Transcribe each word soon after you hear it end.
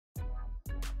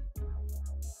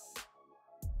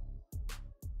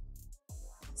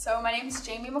So my name is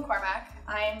Jamie McCormack.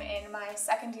 I'm in my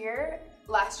second year,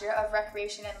 last year, of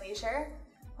Recreation and Leisure.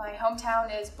 My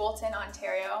hometown is Bolton,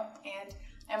 Ontario, and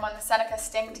I'm on the Seneca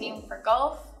Sting team for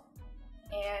golf.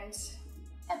 And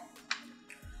yeah.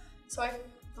 So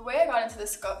the way I got into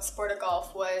this sport of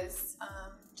golf was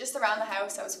just around the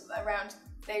house. I was around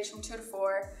the age from 2 to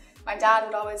 4. My dad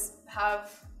would always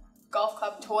have golf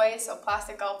club toys, so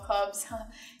plastic golf clubs.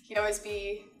 He'd always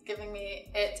be giving me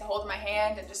it to hold in my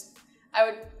hand, and I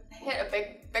would hit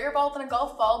a bigger ball than a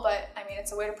golf ball, but I mean,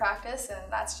 it's a way to practice, and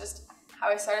that's just how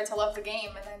I started to love the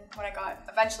game. And then when I got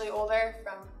eventually older,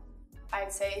 from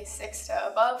I'd say 6 to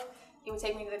above, he would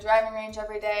take me to the driving range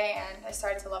every day, and I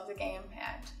started to love the game,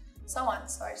 and so on.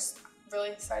 So I just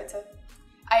really started to,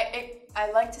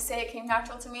 I like to say it came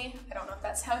natural to me. I don't know if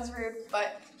that sounds rude,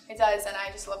 but it does, and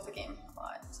I just love the game a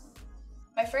lot.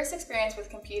 My first experience with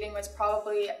competing was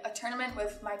probably a tournament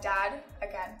with my dad.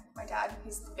 Again, my dad,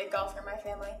 he's the big golfer in my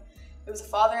family. It was a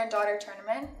father and daughter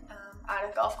tournament at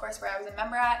a golf course where I was a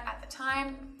member at the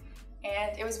time.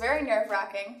 And it was very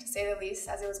nerve-wracking, to say the least,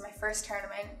 as it was my first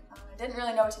tournament. I didn't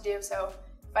really know what to do, so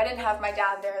if I didn't have my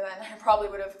dad there, then I probably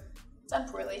would have done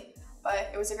poorly. But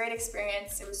it was a great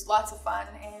experience, it was lots of fun,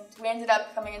 and we ended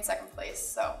up coming in second place.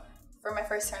 So for my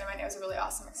first tournament, it was a really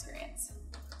awesome experience.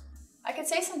 I could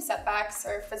say some setbacks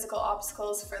or physical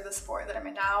obstacles for the sport that I'm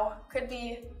in now could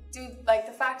be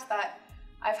the fact that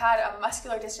I've had a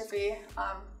muscular dystrophy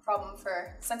problem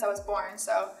since I was born,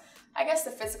 so I guess the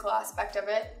physical aspect of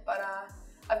it, but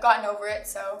I've gotten over it,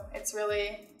 so it's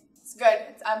good.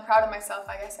 I'm proud of myself,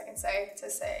 I guess I can say, to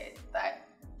say that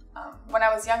when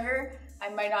I was younger, I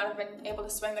might not have been able to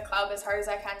swing the club as hard as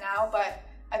I can now, but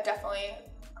I've definitely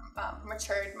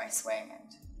matured my swing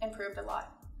and improved a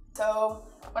lot. So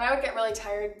when I would get really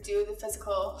tired due to the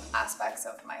physical aspects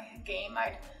of my game,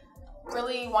 I'd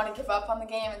really want to give up on the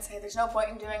game and say there's no point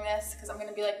in doing this because I'm going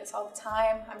to be like this all the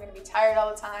time. I'm going to be tired all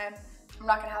the time. I'm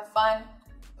not going to have fun.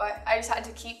 But I just had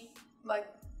to keep my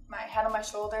head on my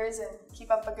shoulders and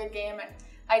keep up a good game, and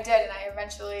I did, and I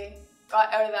eventually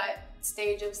got out of that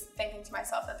stage of thinking to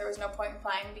myself that there was no point in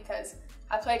playing, because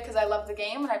I played because I loved the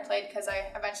game, and I played because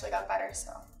I eventually got better.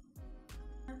 So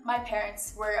my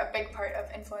parents were a big part of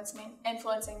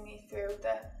influencing me through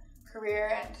the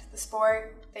career and the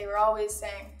sport. They were always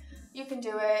saying, you can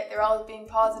do it. They were always being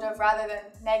positive rather than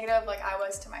negative like I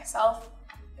was to myself.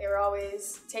 They were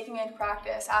always taking me into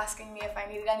practice, asking me if I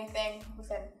needed anything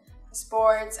within the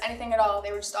sports, anything at all.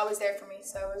 They were just always there for me,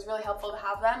 so it was really helpful to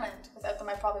have them, and without them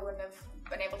I probably wouldn't have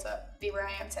been able to be where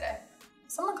I am today.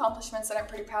 Some accomplishments that I'm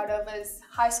pretty proud of is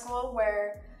high school,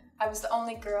 where I was the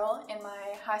only girl in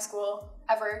my high school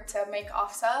ever to make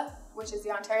OFSA, which is the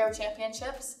Ontario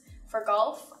Championships for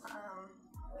golf,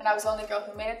 and I was the only girl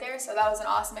who made it there, so that was an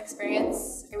awesome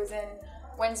experience. It was in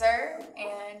Windsor,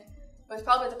 and it was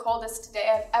probably the coldest day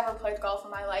I've ever played golf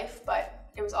in my life, but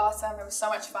it was awesome. It was so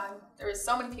much fun. There was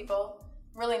so many people,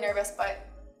 really nervous, but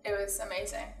it was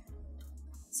amazing.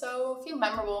 So a few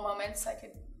memorable moments I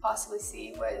could possibly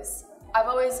see was I've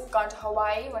always gone to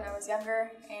Hawaii when I was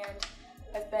younger, and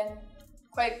I've been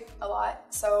quite a lot.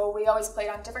 So we always played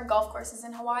on different golf courses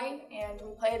in Hawaii, and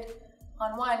we played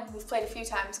on one we've played a few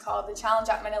times called the Challenge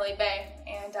at Manili Bay,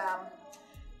 and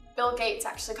Bill Gates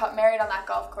actually got married on that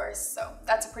golf course, so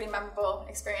that's a pretty memorable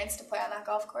experience to play on that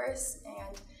golf course.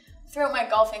 And throughout my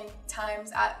golfing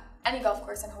times at any golf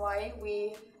course in Hawaii,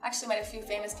 we actually met a few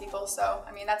famous people, so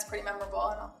I mean that's pretty memorable,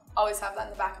 and I'll always have that in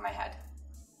the back of my head.